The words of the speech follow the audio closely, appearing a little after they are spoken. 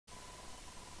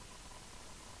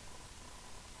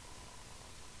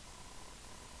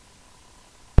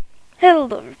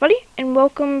Hello everybody, and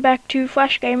welcome back to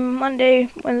Flash Game Monday,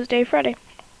 Wednesday, Friday.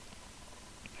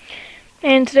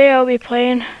 And today I'll be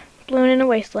playing Balloon in a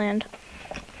Wasteland.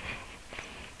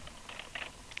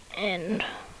 And,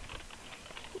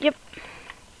 yep.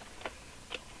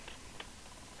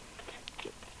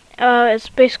 It's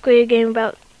basically a game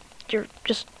about, you're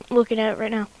just looking at it right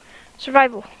now,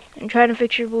 survival, and trying to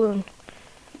fix your balloon.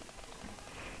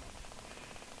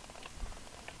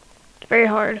 It's very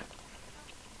hard.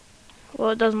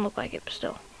 Well, it doesn't look like it, but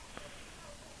still.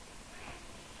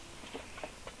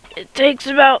 It takes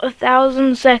about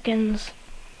 1,000 seconds.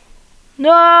 No!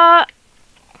 I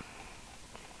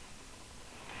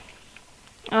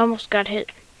almost got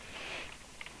hit.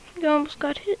 You almost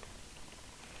got hit.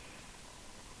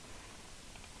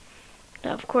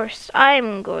 Now, of course,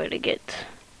 I'm going to get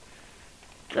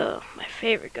my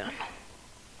favorite gun.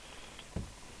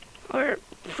 Or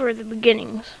for the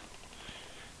beginnings.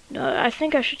 No, I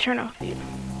think I should turn off the...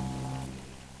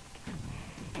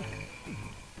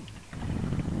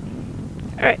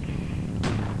 Alright.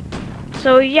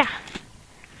 So, yeah.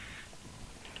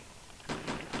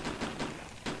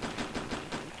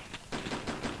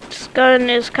 This gun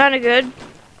is kind of good.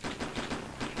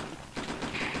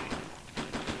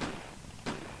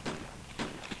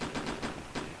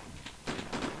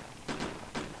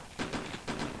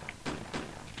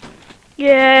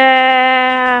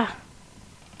 Yeah.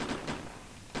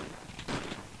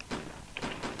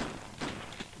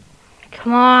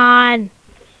 Come on.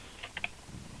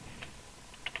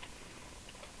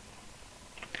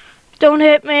 Don't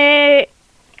hit me.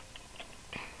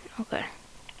 Okay.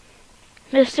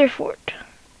 Mr. Fort.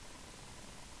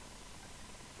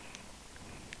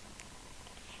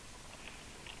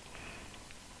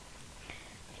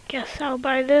 Guess I'll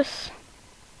buy this.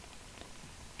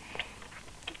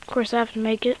 Of course I have to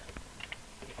make it.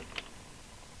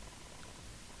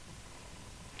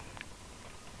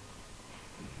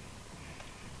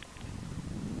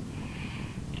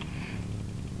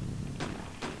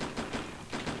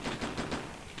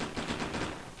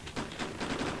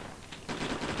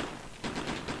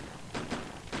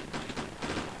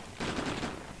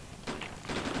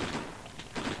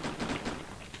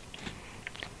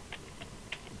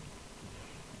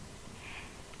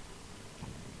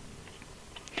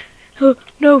 Oh,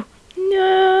 no.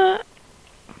 No.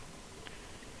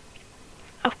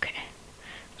 Okay.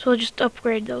 So I'll just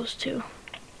upgrade those two.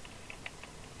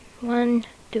 1,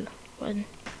 2, 1.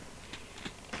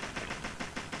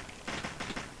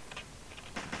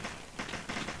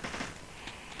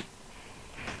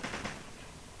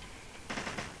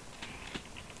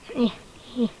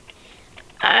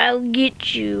 I'll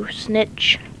get you,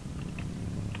 snitch.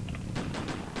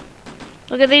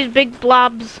 Look at these big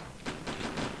blobs.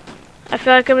 I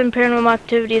feel like I'm in Paranormal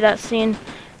Activity, that scene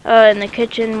in the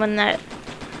kitchen when that,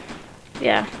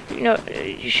 yeah, you know,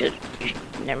 you should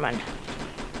never mind.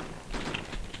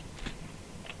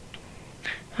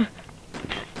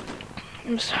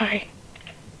 I'm sorry.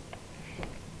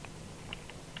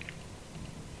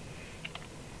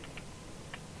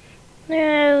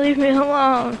 Yeah, leave me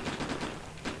alone.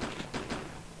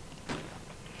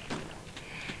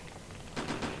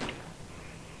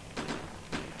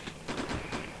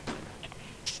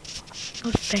 Oh,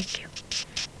 thank you.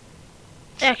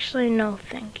 Actually, no,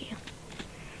 thank you.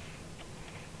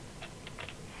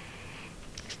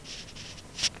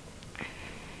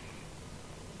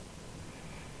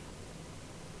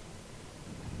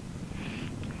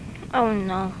 Oh,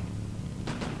 no.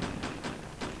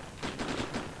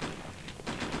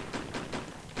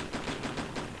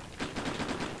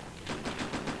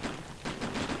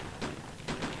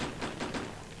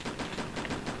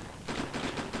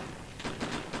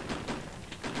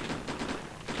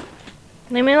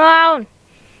 Leave me alone!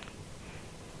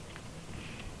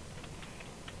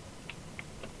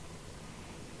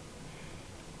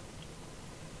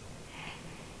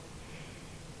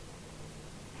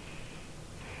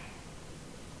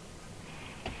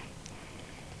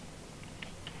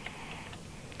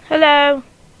 Hello?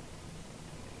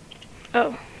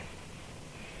 Oh.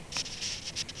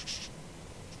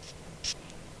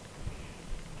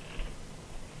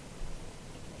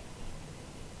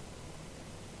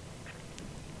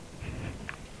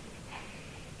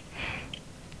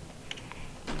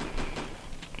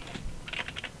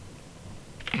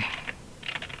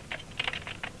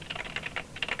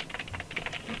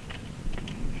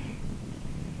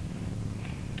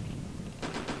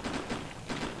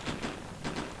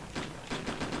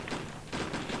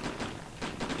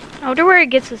 I wonder where he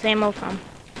gets this ammo from.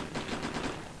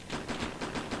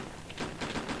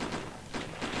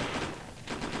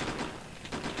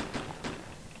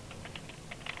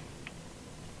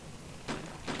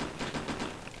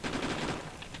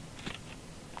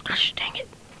 Gosh, dang it.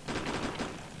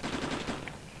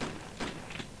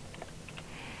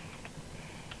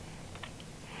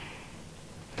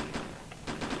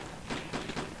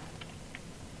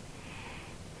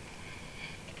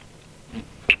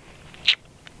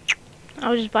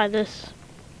 I'll just buy this.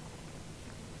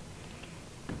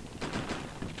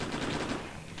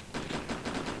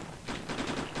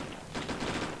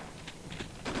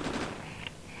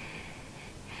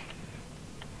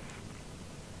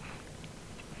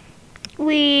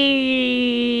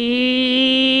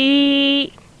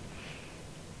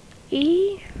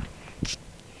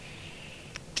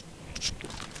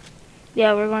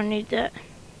 Yeah, we're gonna need that.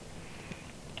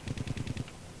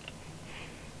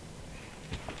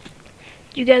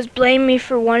 You guys blame me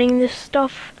for wanting this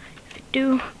stuff? If you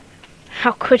do,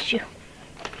 how could you?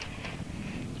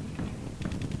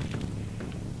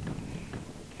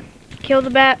 Kill the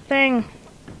bat thing.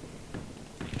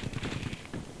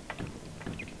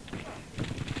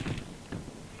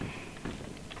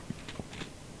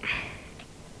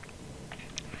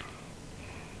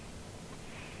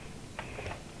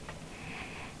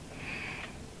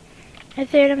 I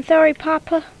said, I'm sorry,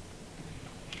 Papa.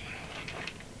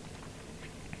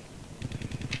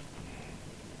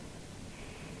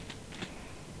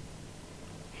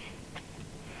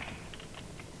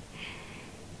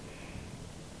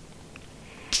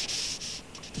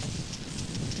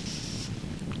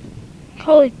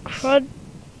 Holy crud.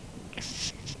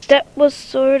 That was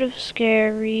sort of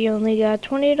scary. Only got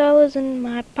 $20 in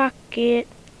my pocket.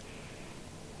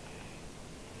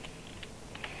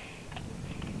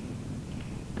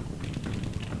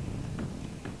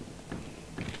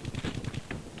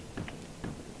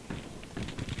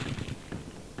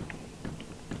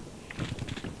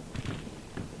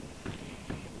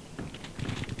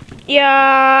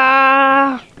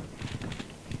 Yeah.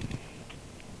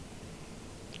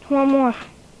 One more.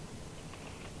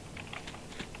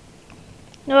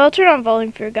 No, I'll turn on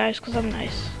volume for you guys because I'm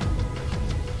nice.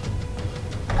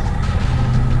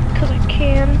 Because I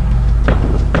can.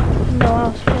 No, I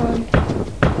was feeling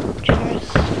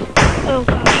generous. Oh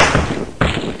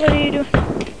gosh. What are you doing?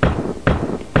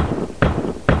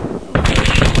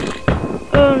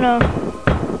 Oh no.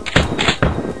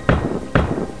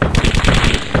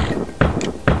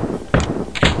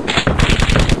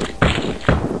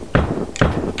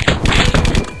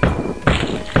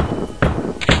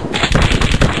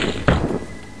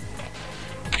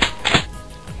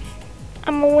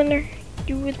 I'm a winner.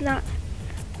 You would not.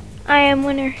 I am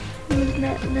winner. You would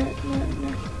not.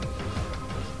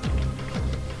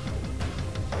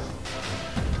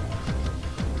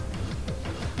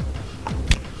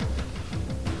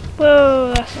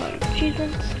 Whoa, that's a lot of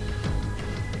achievements.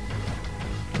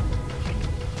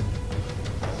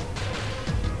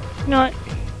 Not.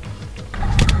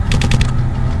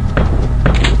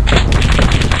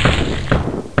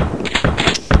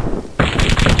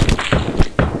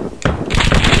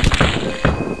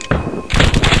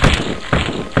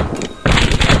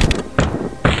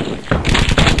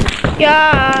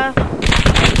 Ja,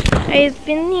 I is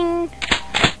winning.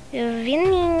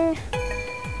 Winning.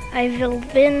 I will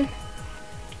win.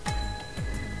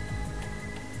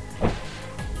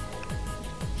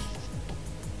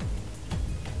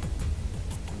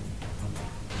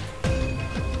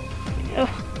 Oh,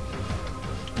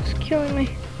 it's killing me.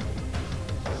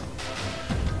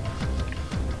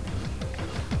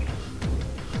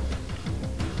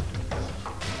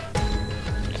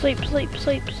 Sleep, sleep,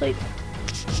 sleep, sleep.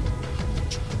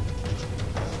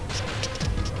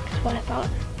 That's what I thought.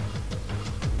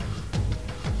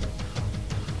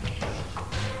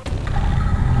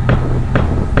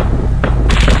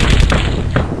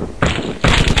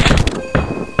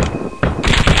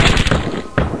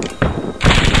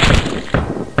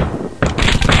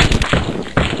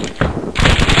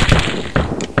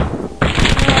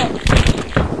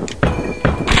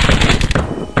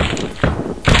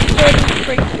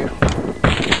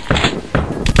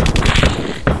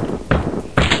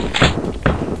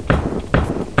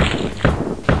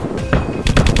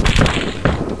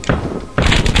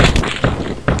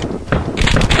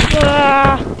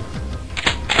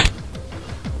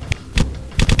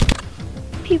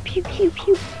 Pew, pew, pew,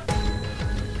 pew.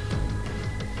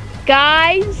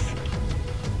 Guys,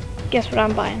 guess what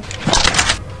I'm buying?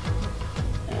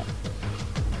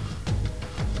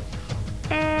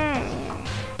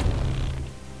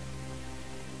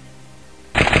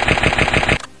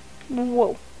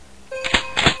 Whoa.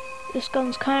 This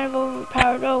gun's kind of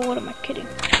overpowered. Oh, what am I kidding?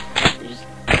 I just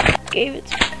gave it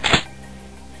to me.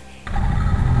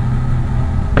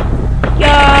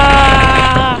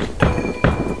 Yeah!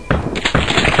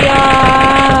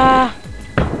 Yeah!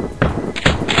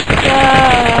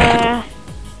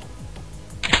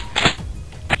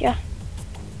 Yeah.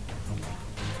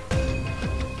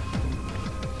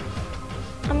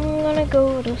 I'm gonna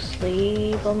go to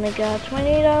sleep. Only got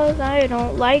 $20. I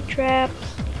don't like traps.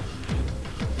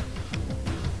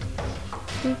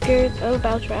 Who cares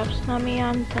about traps? Not me,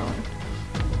 I'm telling.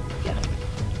 Yeah.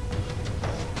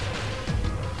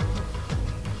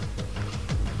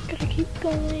 Gotta keep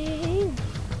going.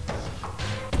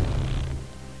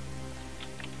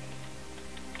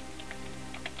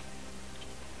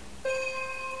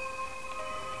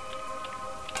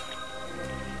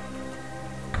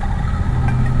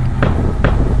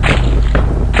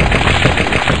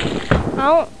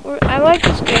 I like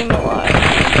this game a lot.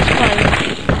 It's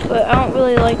fun, but I don't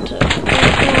really like to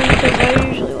because I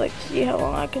usually like to see how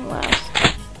long I can last.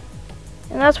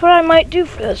 And that's what I might do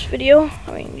for this video.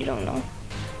 I mean, you don't know.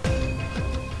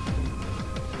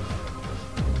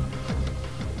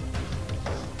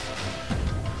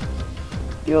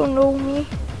 You don't know me.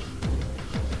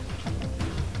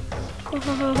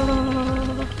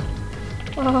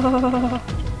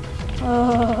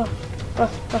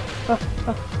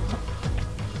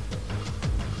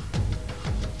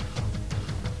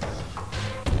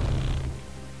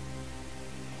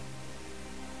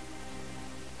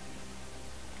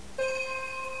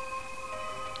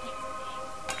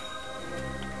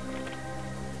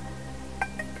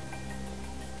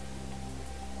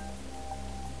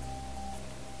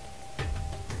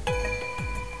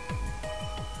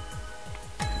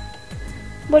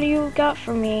 What do you got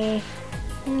for me?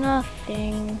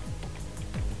 Nothing.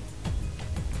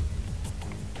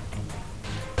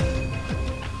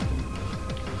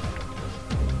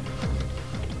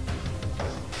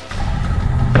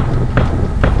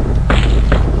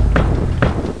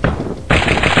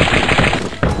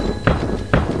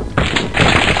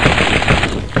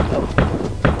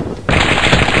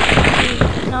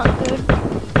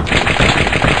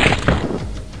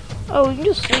 Oh, you can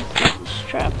just sleep through these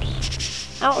traps.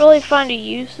 I don't really find a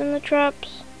use in the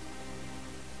traps.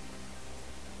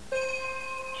 You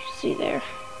see there.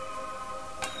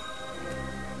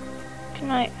 Good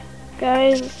night,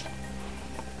 guys.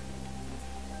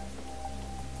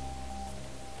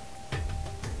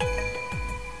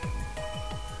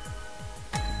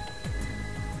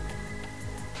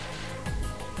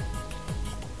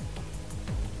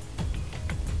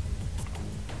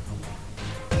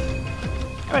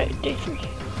 Alright, day 3.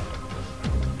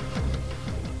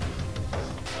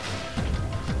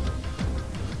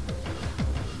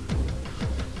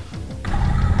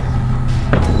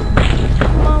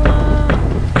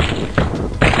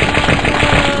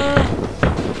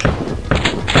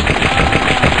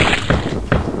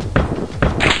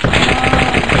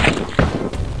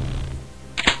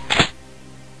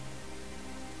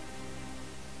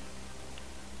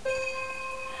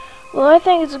 Well, I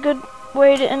think it's a good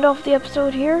way to end off the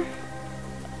episode here.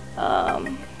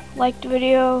 Like the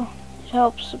video, it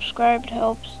helps. Subscribe, it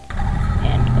helps.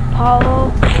 And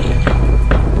Apollo,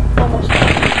 almost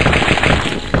done.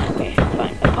 Okay,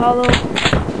 fine. Apollo